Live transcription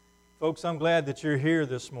Folks, I'm glad that you're here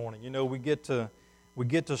this morning. You know, we get to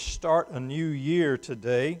start a new year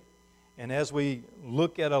today, and as we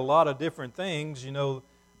look at a lot of different things, you know,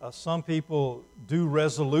 some people do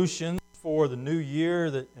resolutions for the new year,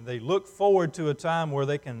 and they look forward to a time where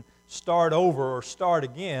they can start over or start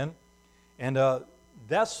again, and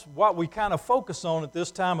that's what we kind of focus on at this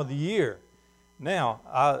time of the year. Now,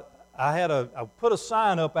 I put a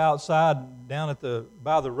sign up outside down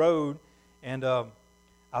by the road, and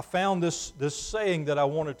I found this saying that I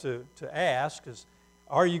wanted to ask is,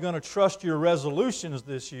 are you going to trust your resolutions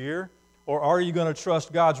this year, or are you going to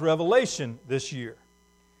trust God's revelation this year?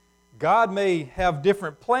 God may have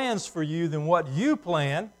different plans for you than what you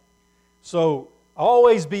plan, so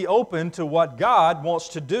always be open to what God wants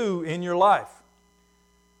to do in your life.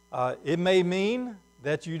 It may mean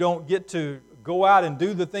that you don't get to go out and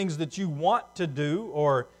do the things that you want to do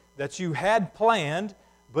or that you had planned,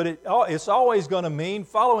 but it's always going to mean,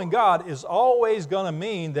 following God is always going to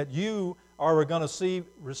mean that you are going to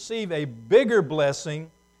receive a bigger blessing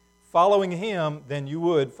following Him than you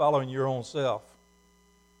would following your own self.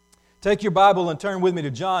 Take your Bible and turn with me to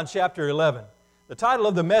John chapter 11. The title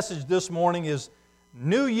of the message this morning is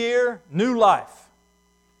New Year, New Life.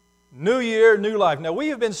 New Year, New Life. Now, we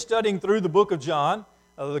have been studying through the book of John,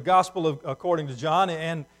 the Gospel according to John,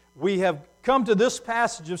 and we have come to this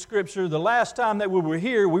passage of Scripture. The last time that we were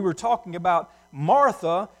here, we were talking about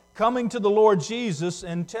Martha coming to the Lord Jesus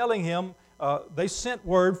and telling Him, they sent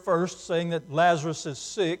word first saying that Lazarus is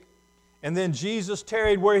sick, and then Jesus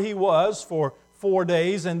tarried where He was for 4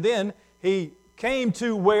 days, and then He came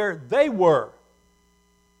to where they were.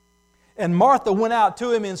 And Martha went out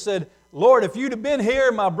to Him and said, Lord, if you'd have been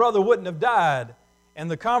here, my brother wouldn't have died. And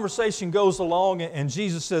the conversation goes along, and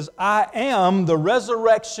Jesus says, I am the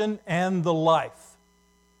resurrection and the life.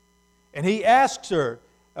 And He asks her,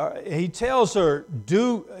 He tells her,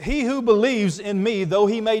 he who believes in me, though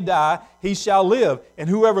he may die, he shall live. And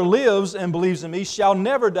whoever lives and believes in me shall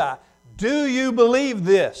never die. Do you believe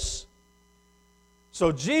this?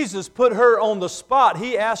 So Jesus put her on the spot.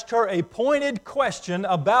 He asked her a pointed question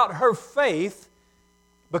about her faith,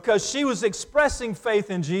 because she was expressing faith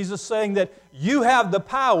in Jesus, saying that you have the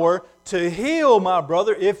power to heal my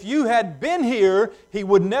brother. If you had been here, he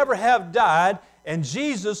would never have died. And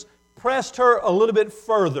Jesus pressed her a little bit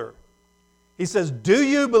further. He says, do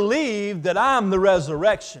you believe that I'm the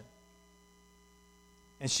resurrection?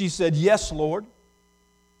 And she said, yes, Lord.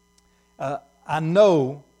 I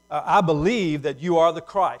believe that you are the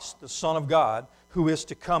Christ, the Son of God, who is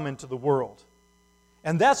to come into the world.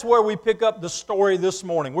 And that's where we pick up the story this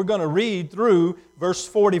morning. We're going to read through verse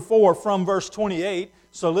 44 from verse 28.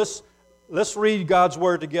 So let's read God's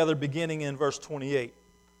Word together beginning in verse 28.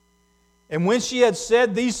 And when she had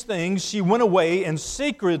said these things, she went away and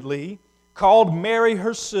secretly called Mary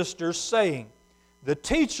her sister, saying, the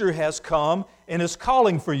teacher has come and is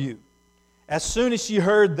calling for you. As soon as she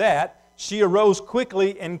heard that, she arose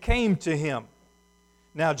quickly and came to Him.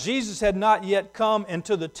 Now Jesus had not yet come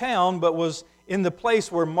into the town, but was in the place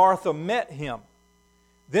where Martha met Him.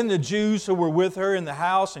 Then the Jews who were with her in the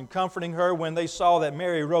house and comforting her, when they saw that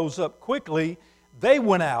Mary rose up quickly, they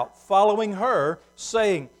went out following her,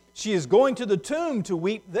 saying, she is going to the tomb to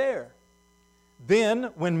weep there.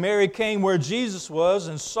 Then when Mary came where Jesus was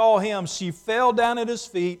and saw Him, she fell down at His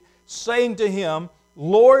feet, saying to Him,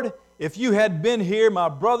 Lord, if you had been here, my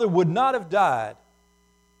brother would not have died.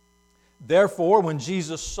 Therefore, when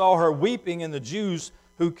Jesus saw her weeping and the Jews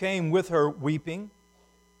who came with her weeping,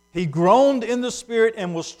 He groaned in the spirit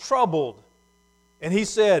and was troubled. And He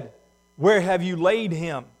said, where have you laid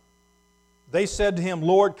him? They said to Him,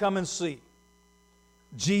 Lord, come and see.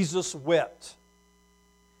 Jesus wept.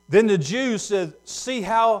 Then the Jews said, see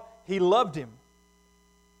how He loved him.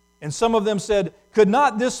 And some of them said, could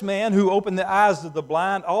not this man who opened the eyes of the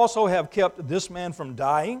blind also have kept this man from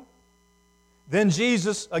dying? Then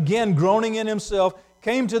Jesus, again groaning in Himself,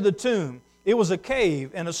 came to the tomb. It was a cave,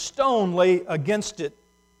 and a stone lay against it.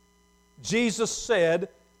 Jesus said,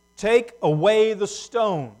 take away the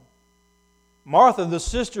stone. Martha, the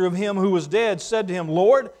sister of him who was dead, said to Him,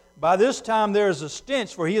 Lord, by this time there is a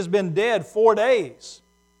stench, for he has been dead 4 days.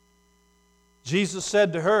 Jesus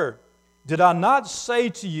said to her, did I not say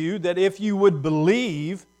to you that if you would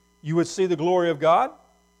believe, you would see the glory of God?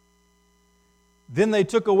 Then they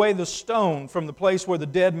took away the stone from the place where the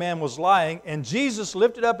dead man was lying, and Jesus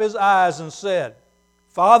lifted up His eyes and said,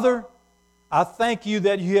 Father, I thank you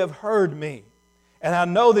that you have heard me, and I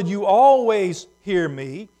know that you always hear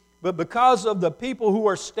me, but because of the people who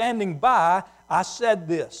are standing by, I said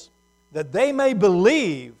this, that they may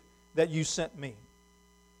believe that you sent me.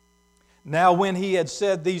 Now when he had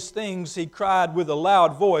said these things, he cried with a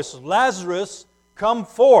loud voice, Lazarus, come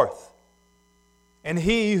forth. And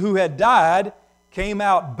he who had died came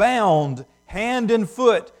out bound, hand and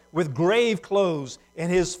foot, with grave clothes,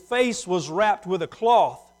 and his face was wrapped with a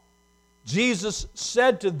cloth. Jesus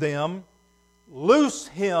said to them, Loose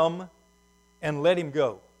him and let him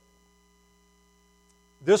go.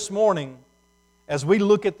 This morning, as we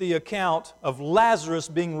look at the account of Lazarus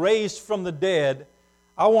being raised from the dead,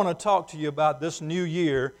 I want to talk to you about this new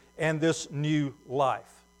year and this new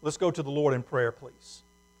life. Let's go to the Lord in prayer, please.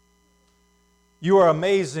 You are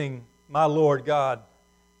amazing, my Lord God.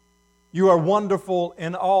 You are wonderful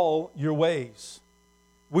in all your ways.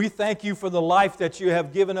 We thank you for the life that you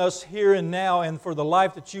have given us here and now and for the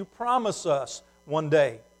life that you promise us one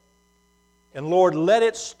day. And Lord, let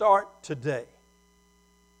it start today.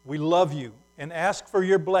 We love you and ask for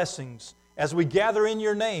your blessings as we gather in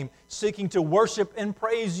your name, seeking to worship and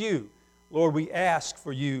praise you. Lord, we ask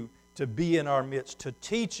for you to be in our midst, to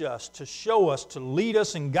teach us, to show us, to lead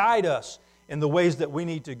us and guide us in the ways that we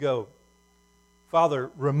need to go. Father,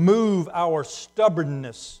 remove our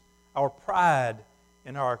stubbornness, our pride,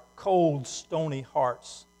 and our cold, stony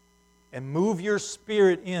hearts, and move your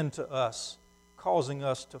Spirit into us, causing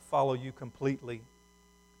us to follow you completely.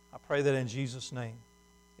 I pray that in Jesus' name.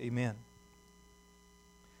 Amen.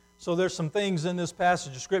 So there's some things in this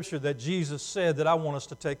passage of Scripture that Jesus said that I want us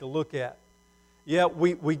to take a look at. Yeah,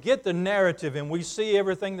 we get the narrative and we see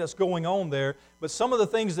everything that's going on there, but some of the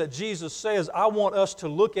things that Jesus says I want us to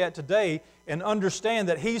look at today and understand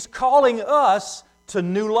that He's calling us to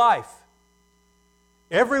new life.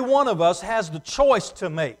 Every one of us has the choice to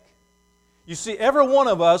make. You see, every one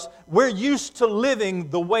of us, we're used to living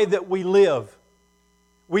the way that we live.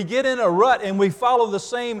 We get in a rut and we follow the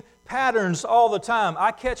same patterns all the time.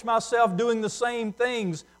 I catch myself doing the same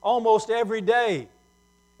things almost every day.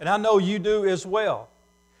 And I know you do as well.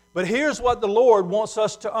 But here's what the Lord wants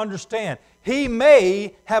us to understand. He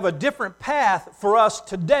may have a different path for us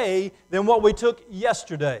today than what we took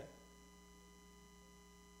yesterday.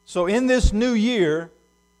 So in this new year,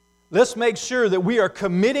 let's make sure that we are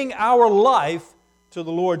committing our life to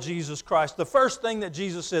the Lord Jesus Christ. The first thing that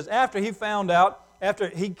Jesus says, after He found out, after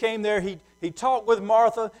He came there, He talked with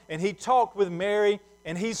Martha and He talked with Mary,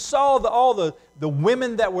 and He saw all the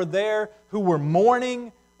women that were there who were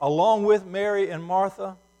mourning along with Mary and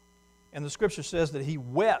Martha. And the Scripture says that He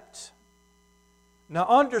wept. Now,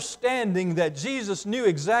 understanding that Jesus knew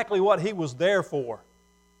exactly what He was there for.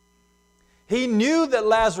 He knew that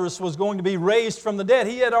Lazarus was going to be raised from the dead.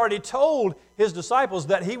 He had already told His disciples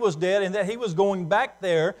that he was dead and that He was going back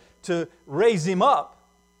there to raise him up.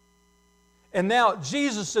 And now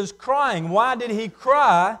Jesus is crying. Why did He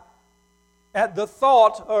cry at the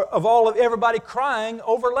thought of everybody crying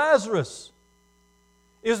over Lazarus?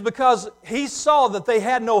 It was because He saw that they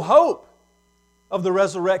had no hope of the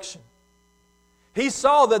resurrection. He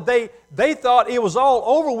saw that they thought it was all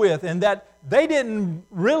over with and that they didn't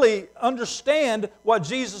really understand what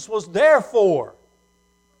Jesus was there for.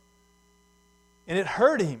 And it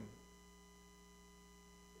hurt Him.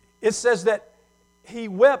 It says that He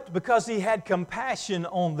wept because He had compassion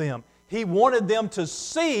on them. He wanted them to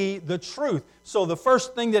see the truth. So the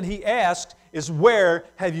first thing that He asked is, where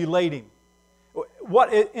have you laid him?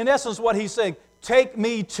 In essence, what He's saying, take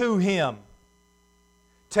me to him.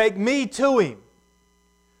 Take me to him.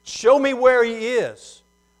 Show me where he is,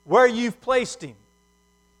 where you've placed him.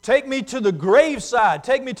 Take me to the graveside.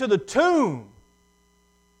 Take me to the tomb.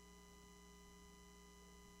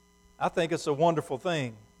 I think it's a wonderful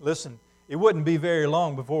thing. Listen, it wouldn't be very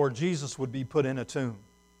long before Jesus would be put in a tomb.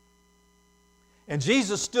 And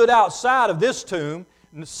Jesus stood outside of this tomb,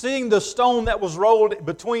 seeing the stone that was rolled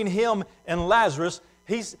between Him and Lazarus.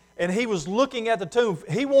 He was looking at the tomb.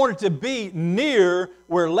 He wanted to be near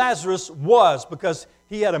where Lazarus was because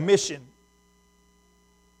he had a mission.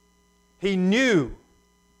 He knew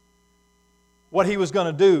what He was going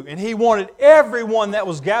to do. And He wanted everyone that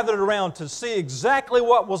was gathered around to see exactly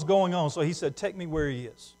what was going on. So He said, take me where he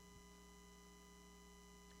is.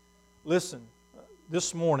 Listen,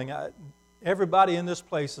 this morning, everybody in this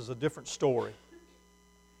place is a different story.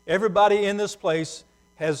 Everybody in this place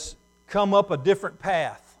has come up a different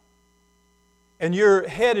path. And you're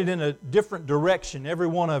headed in a different direction, every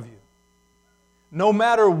one of you. No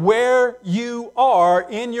matter where you are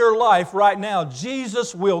in your life right now,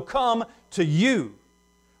 Jesus will come to you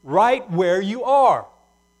right where you are.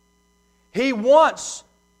 He wants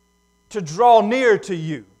to draw near to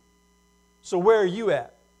you. So where are you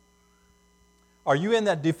at? Are you in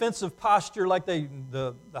that defensive posture like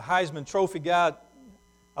the Heisman Trophy guy?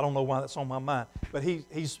 I don't know why that's on my mind. But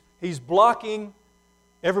he's blocking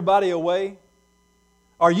everybody away?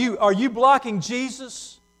 Are you blocking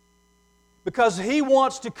Jesus? Because He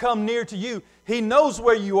wants to come near to you. He knows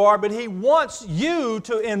where you are, but He wants you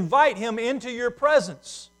to invite Him into your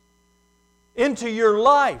presence, into your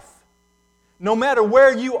life. No matter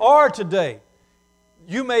where you are today,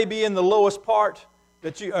 you may be in the lowest part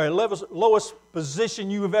lowest position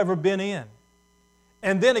you have ever been in.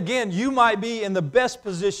 And then again, you might be in the best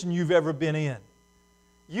position you've ever been in.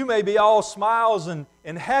 You may be all smiles and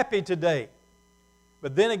happy today.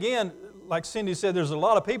 But then again, like Cindy said, there's a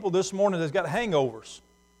lot of people this morning that's got hangovers.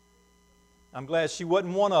 I'm glad she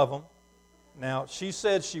wasn't one of them. Now, she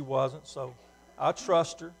said she wasn't, so I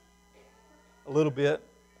trust her a little bit.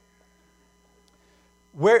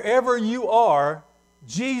 Wherever you are,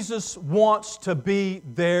 Jesus wants to be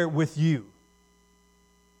there with you.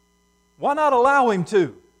 Why not allow Him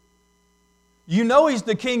to? You know He's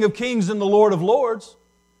the King of Kings and the Lord of Lords.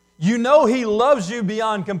 You know He loves you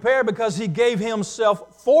beyond compare because He gave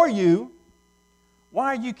Himself for you. Why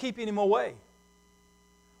are you keeping Him away?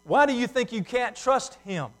 Why do you think you can't trust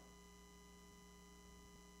Him?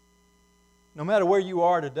 No matter where you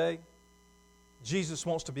are today, Jesus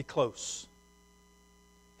wants to be close.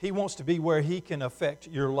 He wants to be where He can affect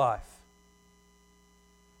your life.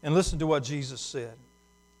 And listen to what Jesus said.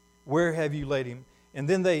 Where have you laid Him? And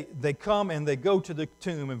then they come and they go to the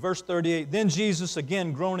tomb. In verse 38, then Jesus,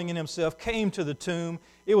 again groaning in Himself, came to the tomb.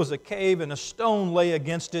 It was a cave and a stone lay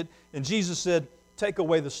against it. And Jesus said, take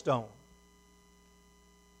away the stone.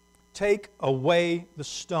 Take away the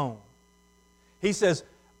stone. He says,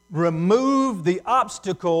 remove the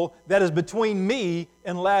obstacle that is between me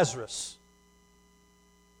and Lazarus.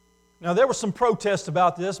 Now, there was some protest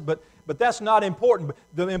about this, but that's not important.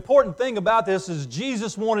 The important thing about this is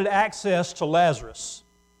Jesus wanted access to Lazarus.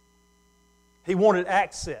 He wanted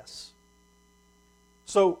access.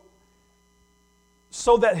 So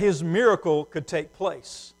that His miracle could take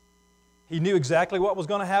place. He knew exactly what was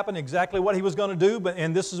going to happen, exactly what He was going to do,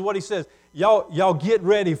 and this is what He says, y'all get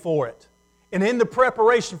ready for it. And in the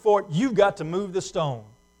preparation for it, you've got to move the stone.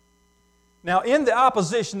 Now, in the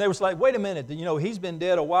opposition, they was like, wait a minute, He's been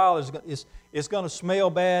dead a while, it's going to smell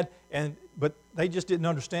bad, but they just didn't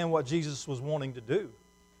understand what Jesus was wanting to do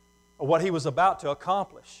or what He was about to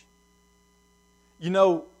accomplish.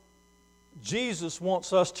 Jesus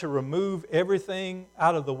wants us to remove everything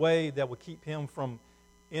out of the way that would keep Him from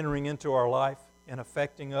entering into our life and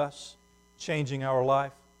affecting us, changing our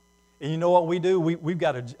life. And you know what we do? We've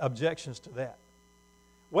got objections to that.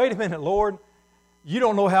 Wait a minute, Lord. You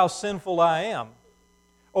don't know how sinful I am.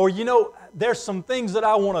 Or, there's some things that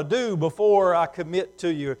I want to do before I commit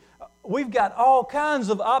to you. We've got all kinds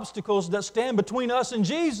of obstacles that stand between us and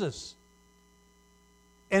Jesus.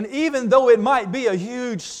 And even though it might be a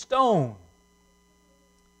huge stone,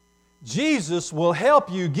 Jesus will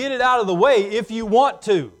help you get it out of the way if you want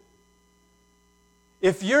to.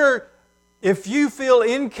 If you feel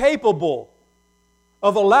incapable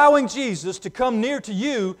of allowing Jesus to come near to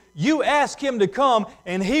you, you ask Him to come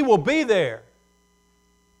and He will be there.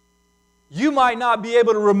 You might not be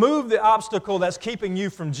able to remove the obstacle that's keeping you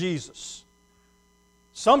from Jesus.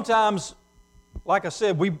 Sometimes, like I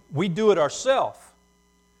said, we do it ourselves.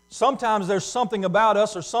 Sometimes there's something about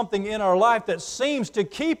us or something in our life that seems to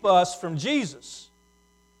keep us from Jesus.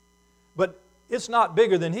 But it's not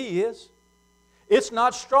bigger than He is. It's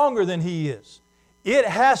not stronger than He is. It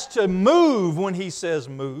has to move when He says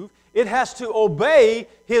move. It has to obey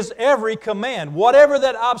His every command. Whatever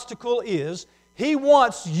that obstacle is, He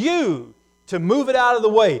wants you to move it out of the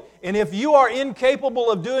way. And if you are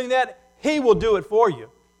incapable of doing that, He will do it for you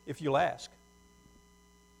if you'll ask.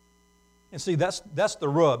 And see, that's the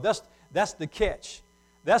rub. That's the catch.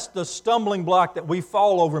 That's the stumbling block that we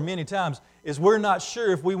fall over many times, is we're not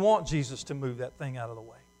sure if we want Jesus to move that thing out of the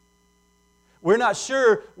way. We're not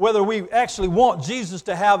sure whether we actually want Jesus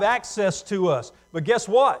to have access to us. But guess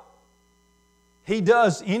what? He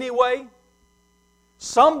does anyway.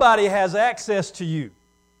 Somebody has access to you.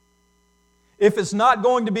 If it's not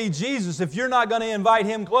going to be Jesus, if you're not going to invite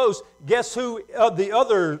Him close, guess who the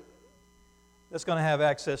other that's going to have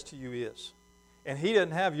access to you is? And He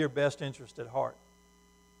doesn't have your best interest at heart.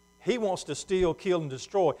 He wants to steal, kill, and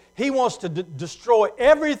destroy. He wants to destroy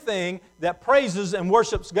everything that praises and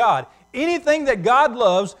worships God. Anything that God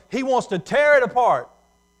loves, He wants to tear it apart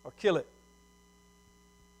or kill it.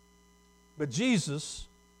 But Jesus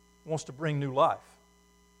wants to bring new life.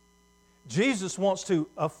 Jesus wants to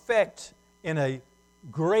affect in a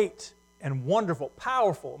great and wonderful,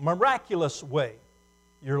 powerful, miraculous way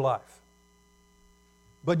your life.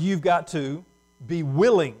 But you've got to be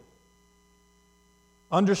willing,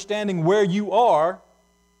 understanding where you are,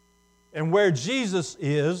 And where Jesus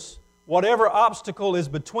is, whatever obstacle is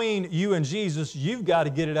between you and Jesus, you've got to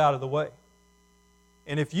get it out of the way.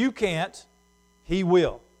 And if you can't, He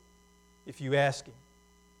will, if you ask Him.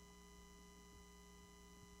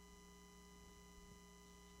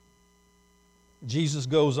 Jesus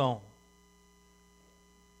goes on.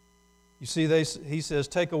 You see, He says,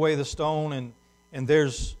 take away the stone, and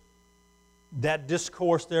there's that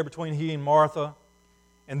discourse there between He and Martha.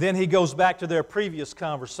 And then He goes back to their previous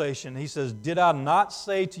conversation. He says, did I not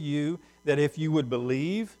say to you that if you would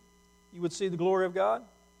believe, you would see the glory of God?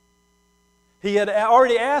 He had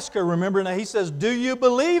already asked her, remember, now He says, do you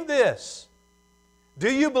believe this?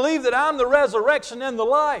 Do you believe that I'm the resurrection and the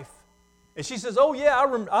life? And she says, oh yeah,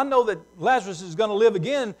 I know that Lazarus is going to live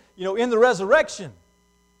again, in the resurrection.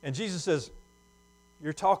 And Jesus says,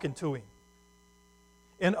 you're talking to him.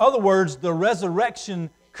 In other words, the resurrection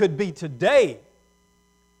could be today.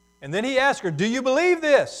 And then He asked her, do you believe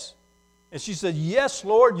this? And she said, yes,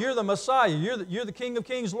 Lord, you're the Messiah. You're the King of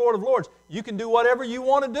Kings, Lord of Lords. You can do whatever you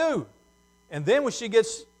want to do. And then when she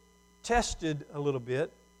gets tested a little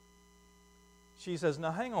bit, she says,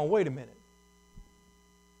 now hang on, wait a minute.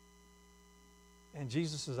 And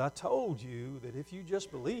Jesus says, I told you that if you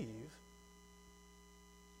just believe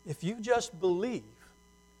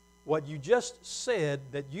what you just said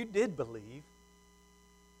that you did believe,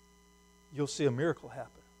 you'll see a miracle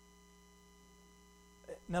happen.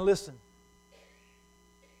 Now listen,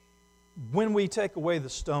 when we take away the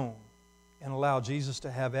stone and allow Jesus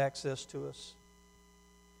to have access to us,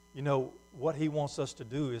 what He wants us to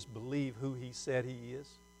do is believe who He said He is.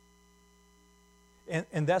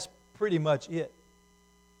 And that's pretty much it.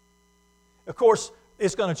 Of course,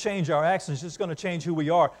 it's going to change our actions. It's going to change who we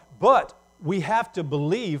are. But we have to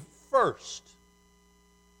believe first.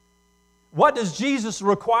 What does Jesus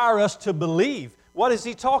require us to believe? What is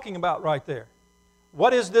He talking about right there?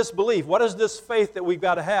 What is this belief? What is this faith that we've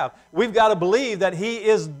got to have? We've got to believe that He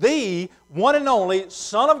is the one and only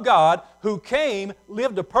Son of God who came,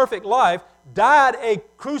 lived a perfect life, died a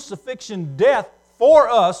crucifixion death for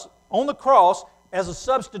us on the cross as a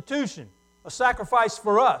substitution, a sacrifice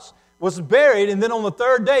for us, was buried, and then on the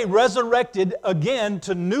third day resurrected again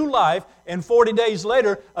to new life, and 40 days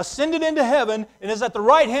later ascended into heaven and is at the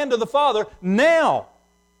right hand of the Father now.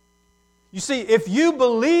 You see, if you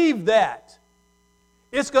believe that,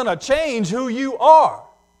 it's going to change who you are.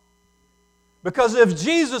 Because if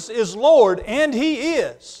Jesus is Lord, and He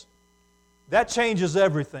is, that changes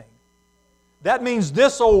everything. That means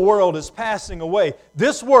this old world is passing away.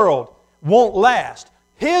 This world won't last.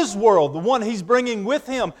 His world, the one He's bringing with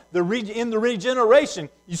Him in the regeneration,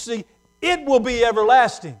 you see, it will be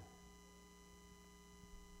everlasting.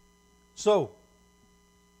 So,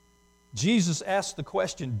 Jesus asked the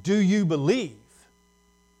question, do you believe?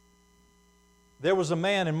 There was a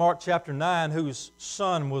man in Mark chapter 9 whose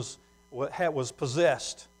son was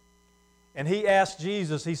possessed. And he asked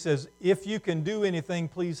Jesus, he says, if you can do anything,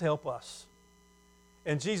 please help us.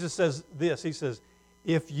 And Jesus says this, He says,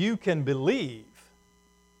 if you can believe,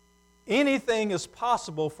 anything is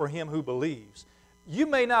possible for him who believes. You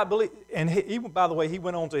may not believe, and by the way, he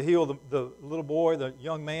went on to heal the little boy, the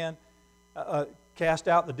young man, cast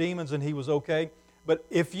out the demons, and he was okay. But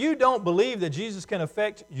if you don't believe that Jesus can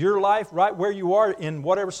affect your life right where you are in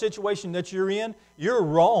whatever situation that you're in, you're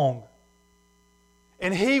wrong.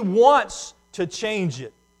 And He wants to change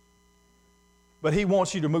it. But He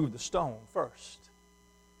wants you to move the stone first.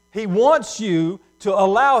 He wants you to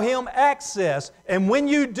allow Him access. And when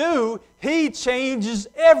you do, He changes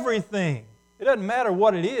everything. It doesn't matter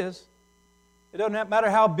what it is. It doesn't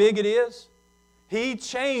matter how big it is. He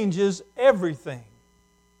changes everything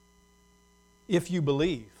if you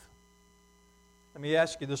believe. Let me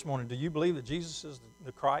ask you this morning, do you believe that Jesus is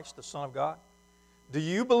the Christ, the Son of God? Do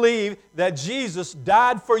you believe that Jesus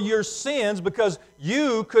died for your sins because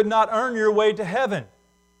you could not earn your way to heaven?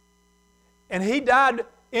 And He died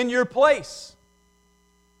in your place.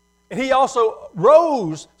 And He also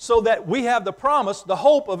rose so that we have the promise, the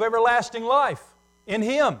hope of everlasting life in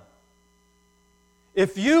Him.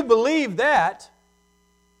 If you believe that,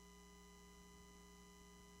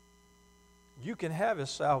 you can have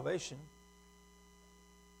His salvation.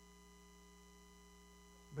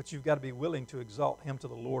 But you've got to be willing to exalt Him to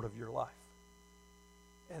the Lord of your life.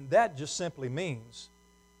 And that just simply means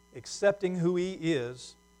accepting who He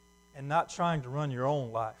is and not trying to run your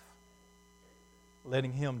own life.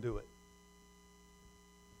 Letting Him do it.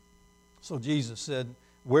 So Jesus said,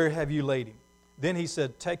 where have you laid Him? Then He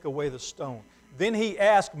said, take away the stone. Then He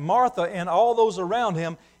asked Martha and all those around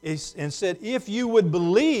Him and said, if you would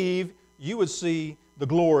believe, you would see the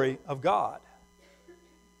glory of God.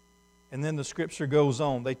 And then the scripture goes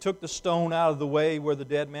on. They took the stone out of the way where the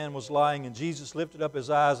dead man was lying, and Jesus lifted up his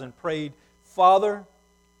eyes and prayed, Father,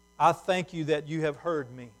 I thank you that you have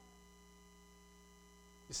heard me.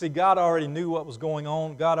 You see, God already knew what was going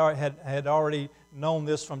on. God had already known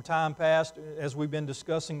this from time past. As we've been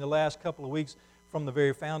discussing the last couple of weeks, from the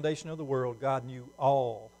very foundation of the world, God knew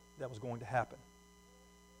all that was going to happen.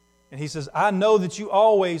 And He says, I know that you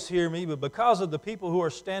always hear me, but because of the people who are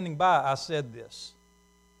standing by, I said this,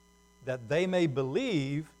 that they may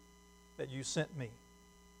believe that you sent me.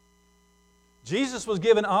 Jesus was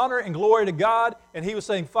giving honor and glory to God, and He was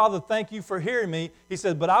saying, Father, thank you for hearing me. He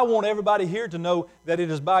said, but I want everybody here to know that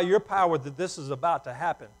it is by your power that this is about to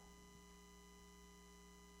happen.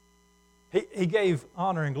 He gave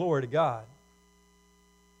honor and glory to God.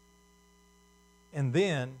 And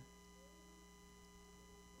then,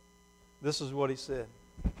 this is what He said.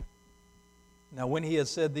 Now when He had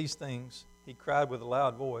said these things, He cried with a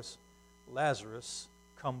loud voice, Lazarus,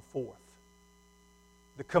 come forth.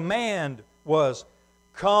 The command was,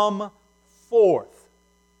 come forth.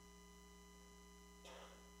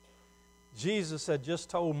 Jesus had just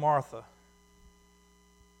told Martha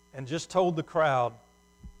and just told the crowd,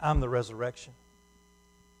 I'm the resurrection.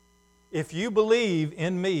 If you believe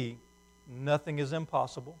in me, nothing is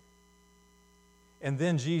impossible. And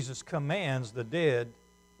then Jesus commands the dead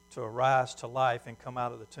to arise to life and come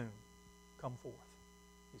out of the tomb. Come forth,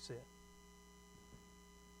 He said.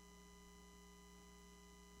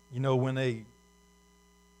 You know, when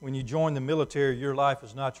you join the military, your life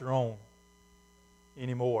is not your own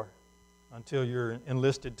anymore until your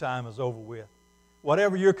enlisted time is over with.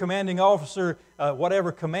 Whatever your commanding officer,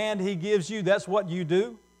 whatever command he gives you, that's what you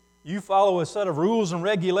do. You follow a set of rules and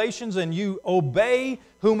regulations, and you obey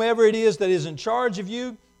whomever it is that is in charge of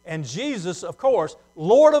you. And Jesus, of course,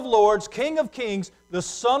 Lord of Lords, King of Kings, the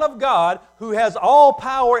Son of God, who has all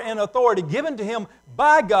power and authority given to Him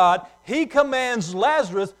by God, He commands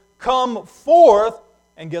Lazarus, come forth.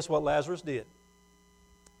 And guess what Lazarus did?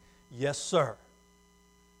 Yes, sir.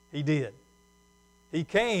 He did. He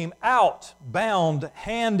came out, bound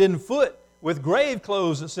hand and foot, with grave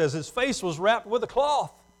clothes, it says. His face was wrapped with a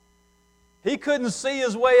cloth. He couldn't see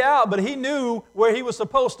his way out, but he knew where he was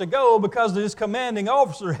supposed to go because his commanding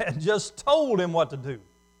officer had just told him what to do.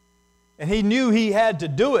 And he knew he had to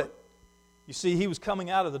do it. You see, he was coming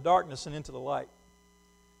out of the darkness and into the light.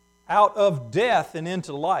 Out of death and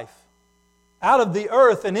into life. Out of the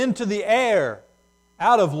earth and into the air.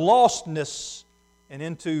 Out of lostness and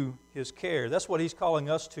into His care. That's what He's calling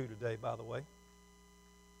us to today, by the way.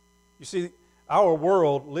 You see, our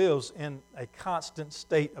world lives in a constant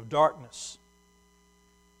state of darkness.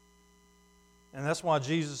 And that's why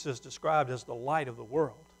Jesus is described as the light of the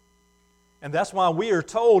world. And that's why we are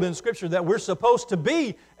told in Scripture that we're supposed to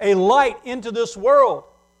be a light into this world.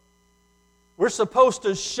 We're supposed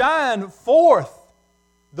to shine forth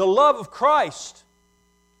the love of Christ.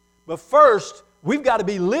 But first, we've got to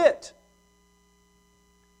be lit.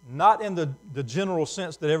 Not in the general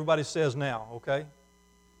sense that everybody says now, okay?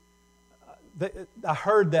 I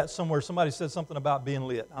heard that somewhere. Somebody said something about being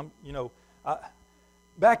lit.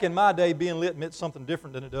 Back in my day, being lit meant something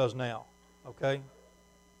different than it does now, okay?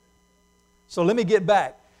 So let me get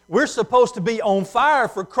back. We're supposed to be on fire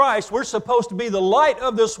for Christ. We're supposed to be the light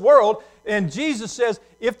of this world. And Jesus says,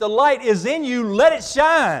 if the light is in you, let it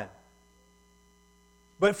shine.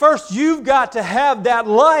 But first, you've got to have that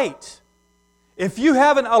light. If you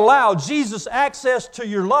haven't allowed Jesus access to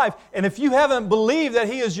your life, and if you haven't believed that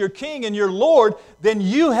He is your King and your Lord, then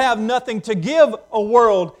you have nothing to give a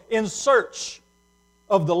world in search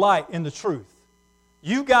of the light and the truth.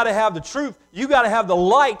 You've got to have the truth. You've got to have the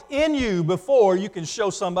light in you before you can show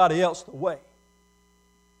somebody else the way.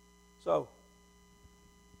 So,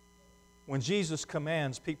 when Jesus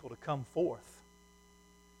commands people to come forth,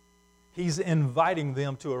 He's inviting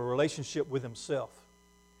them to a relationship with Himself.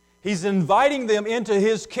 He's inviting them into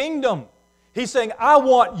His kingdom. He's saying, I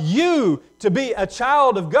want you to be a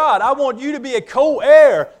child of God. I want you to be a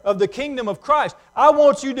co-heir of the kingdom of Christ. I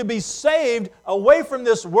want you to be saved away from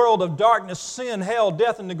this world of darkness, sin, hell,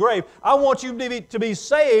 death, and the grave. I want you to be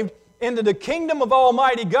saved into the kingdom of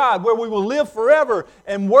Almighty God, where we will live forever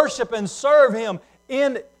and worship and serve Him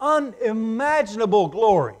in unimaginable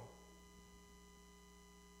glory.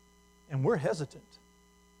 And we're hesitant.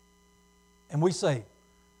 And we say,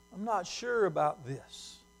 I'm not sure about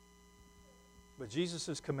this. But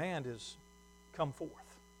Jesus' command is, come forth.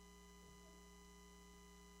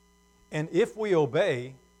 And if we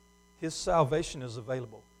obey, His salvation is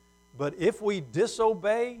available. But if we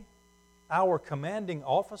disobey our commanding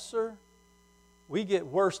officer, we get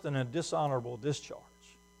worse than a dishonorable discharge.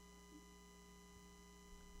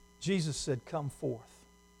 Jesus said, come forth.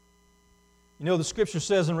 You know, the Scripture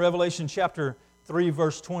says in Revelation chapter 3,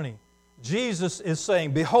 verse 20, Jesus is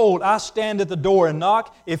saying, behold, I stand at the door and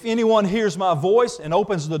knock. If anyone hears my voice and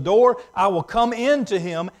opens the door, I will come in to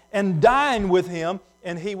him and dine with him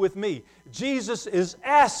and he with me. Jesus is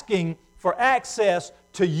asking for access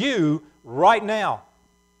to you right now.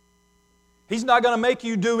 He's not going to make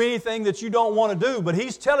you do anything that you don't want to do, but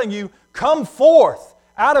He's telling you, come forth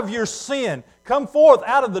out of your sin. Come forth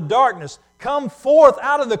out of the darkness. Come forth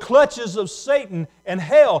out of the clutches of Satan and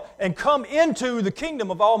hell and come into the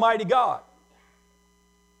kingdom of Almighty God.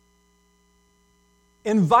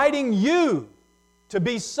 Inviting you to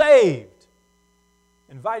be saved.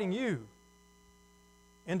 Inviting you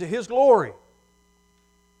into His glory.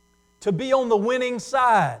 To be on the winning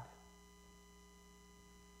side.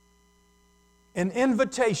 An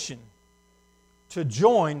invitation to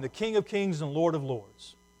join the King of Kings and Lord of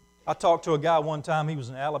Lords. I talked to a guy one time, he was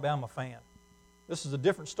an Alabama fan. This is a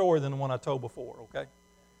different story than the one I told before, okay?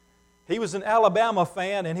 He was an Alabama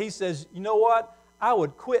fan and he says, you know what? I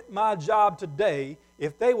would quit my job today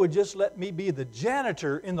if they would just let me be the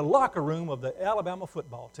janitor in the locker room of the Alabama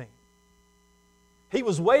football team. He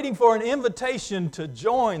was waiting for an invitation to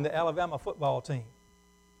join the Alabama football team.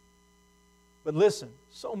 But listen,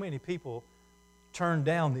 so many people turn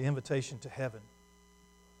down the invitation to heaven.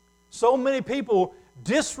 So many people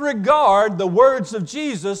disregard the words of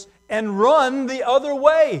Jesus and run the other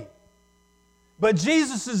way. But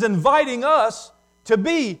Jesus is inviting us to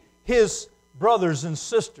be His brothers and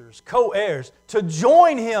sisters, co-heirs, to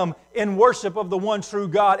join Him in worship of the one true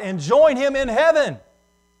God and join Him in heaven.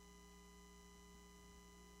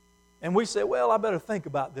 And we say, well, I better think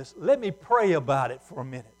about this. Let me pray about it for a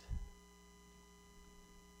minute.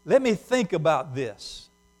 Let me think about this.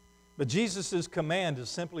 But Jesus' command is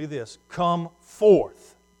simply this: come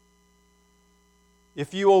forth.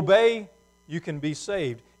 If you obey, you can be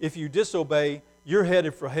saved. If you disobey, you're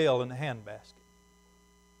headed for hell in the handbasket.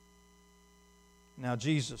 Now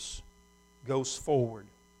Jesus goes forward.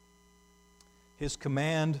 His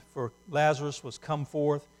command for Lazarus was come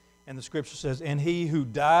forth, and the Scripture says, and he who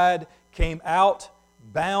died came out,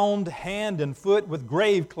 bound hand and foot with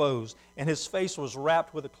grave clothes, and his face was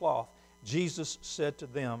wrapped with a cloth. Jesus said to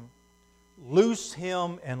them, loose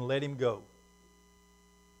him and let him go.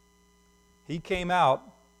 He came out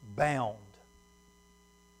bound.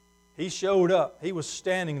 He showed up. He was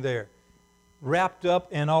standing there, wrapped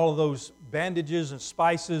up in all of those bandages and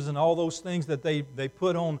spices and all those things that they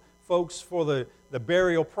put on folks for the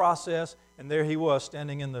burial process, and there he was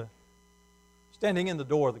standing in the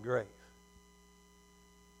door of the grave.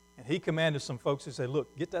 And he commanded some folks, he said,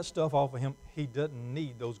 look, get that stuff off of him. He doesn't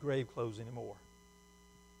need those grave clothes anymore.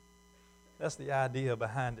 That's the idea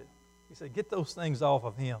behind it. He said, get those things off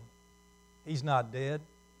of him. He's not dead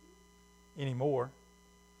anymore.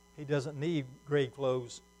 He doesn't need grave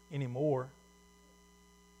clothes anymore.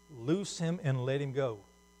 Loose him and let him go.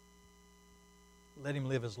 Let him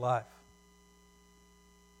live his life.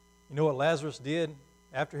 You know what Lazarus did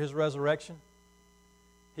after his resurrection?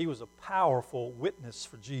 He was a powerful witness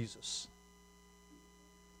for Jesus.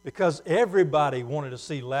 Because everybody wanted to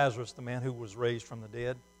see Lazarus, the man who was raised from the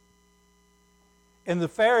dead. And the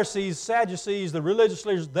Pharisees, Sadducees, the religious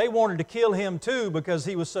leaders, they wanted to kill him too because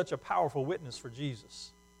he was such a powerful witness for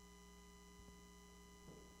Jesus.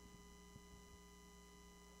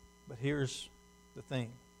 But here's the thing.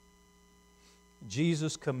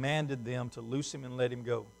 Jesus commanded them to loose him and let him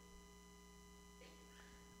go.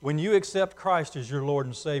 When you accept Christ as your Lord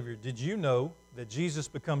and Savior, did you know that Jesus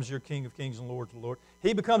becomes your King of Kings and Lord of Lords?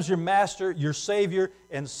 He becomes your Master, your Savior,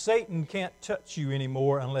 and Satan can't touch you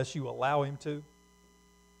anymore unless you allow him to.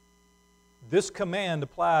 This command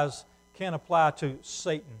can apply to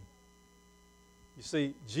Satan. You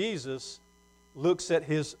see, Jesus looks at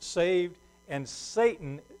his saved, and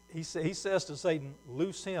Satan, he says to Satan,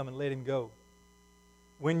 loose him and let him go.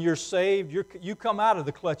 When you're saved, you come out of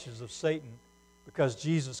the clutches of Satan because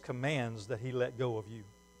Jesus commands that he let go of you.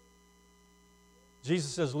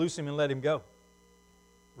 Jesus says, loose him and let him go.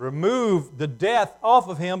 Remove the death off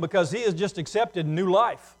of him because he has just accepted new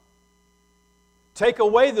life. Take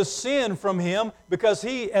away the sin from him because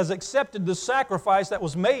he has accepted the sacrifice that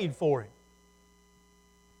was made for him.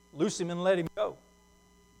 Loose him and let him go.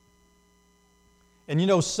 And you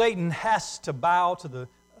know, Satan has to bow to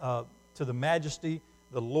the majesty,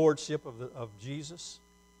 the lordship of Jesus.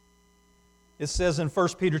 It says in 1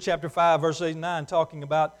 Peter chapter 5, verse 8 and 9, talking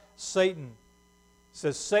about Satan. It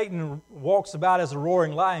says, Satan walks about as a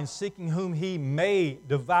roaring lion, seeking whom he may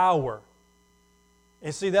devour.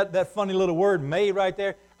 And see that funny little word, may, right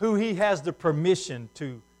there? Who he has the permission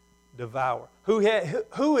to devour.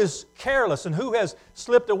 Who is careless and who has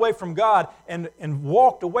slipped away from God and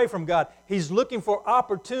walked away from God. He's looking for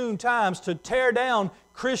opportune times to tear down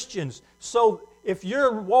Christians. So if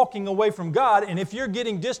you're walking away from God and if you're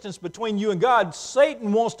getting distance between you and God,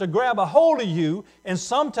 Satan wants to grab a hold of you, and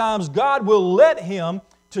sometimes God will let him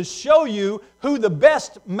to show you who the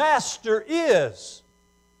best master is.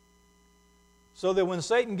 So that when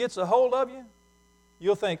Satan gets a hold of you,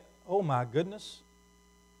 you'll think, oh my goodness,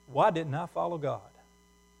 why didn't I follow God?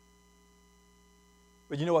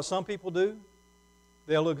 But you know what some people do?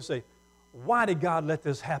 They'll look and say, why did God let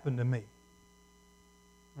this happen to me?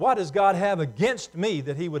 What does God have against me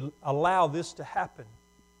that He would allow this to happen?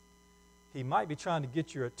 He might be trying to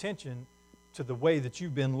get your attention to the way that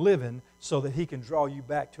you've been living so that He can draw you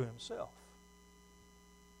back to Himself.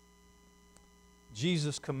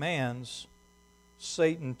 Jesus commands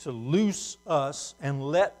Satan to loose us and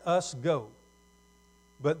let us go.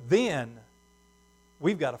 But then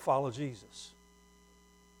we've got to follow Jesus.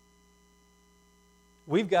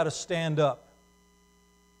 We've got to stand up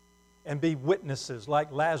and be witnesses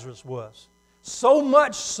like Lazarus was. So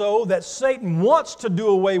much so that Satan wants to do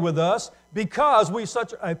away with us because we're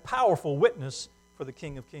such a powerful witness for the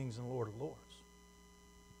King of Kings and Lord of Lords.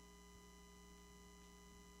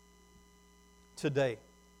 Today,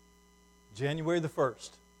 January the 1st,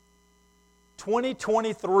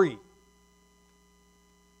 2023,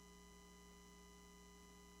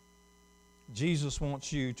 Jesus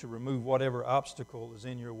wants you to remove whatever obstacle is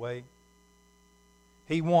in your way.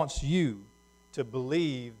 He wants you to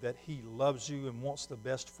believe that He loves you and wants the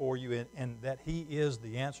best for you, and that He is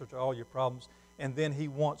the answer to all your problems. And then He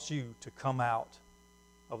wants you to come out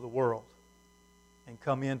of the world and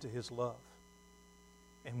come into His love.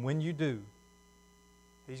 And when you do,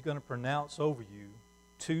 He's going to pronounce over you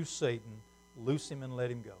to Satan, loose him and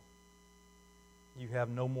let him go. You have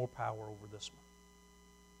no more power over this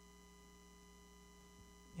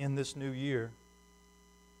one. In this new year,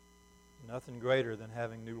 nothing greater than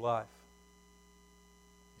having new life.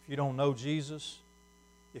 If you don't know Jesus,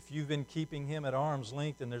 if you've been keeping Him at arm's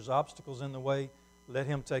length and there's obstacles in the way, let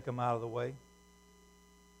Him take them out of the way.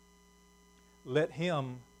 Let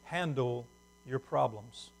Him handle your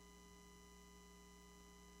problems.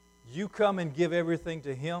 You come and give everything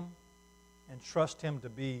to Him and trust Him to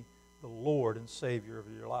be the Lord and Savior of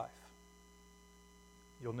your life.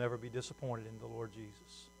 You'll never be disappointed in the Lord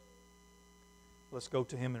Jesus. Let's go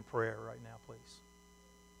to Him in prayer right now, please.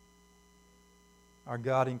 Our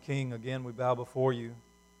God and King, again, we bow before You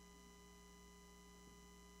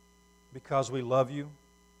because we love You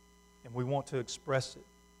and we want to express it.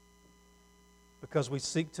 Because we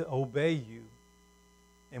seek to obey You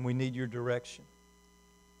and we need Your direction.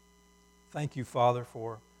 Thank You, Father,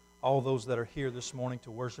 for all those that are here this morning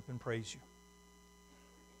to worship and praise You.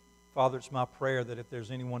 Father, it's my prayer that if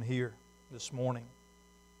there's anyone here this morning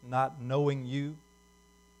not knowing You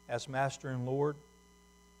as Master and Lord,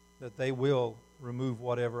 that they will remove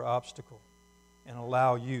whatever obstacle and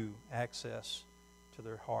allow You access to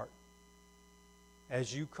their heart.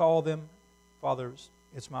 As You call them, Father,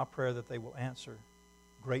 it's my prayer that they will answer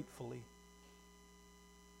gratefully.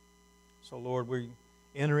 So, Lord, we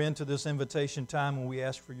enter into this invitation time when we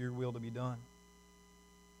ask for Your will to be done.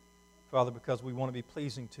 Father, because we want to be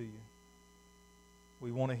pleasing to You.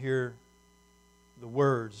 We want to hear the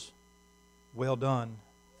words, well done,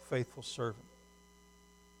 faithful servant.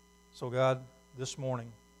 So God, this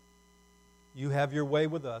morning, You have Your way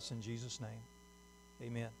with us in Jesus' name.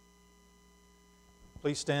 Amen.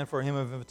 Please stand for a hymn of invitation.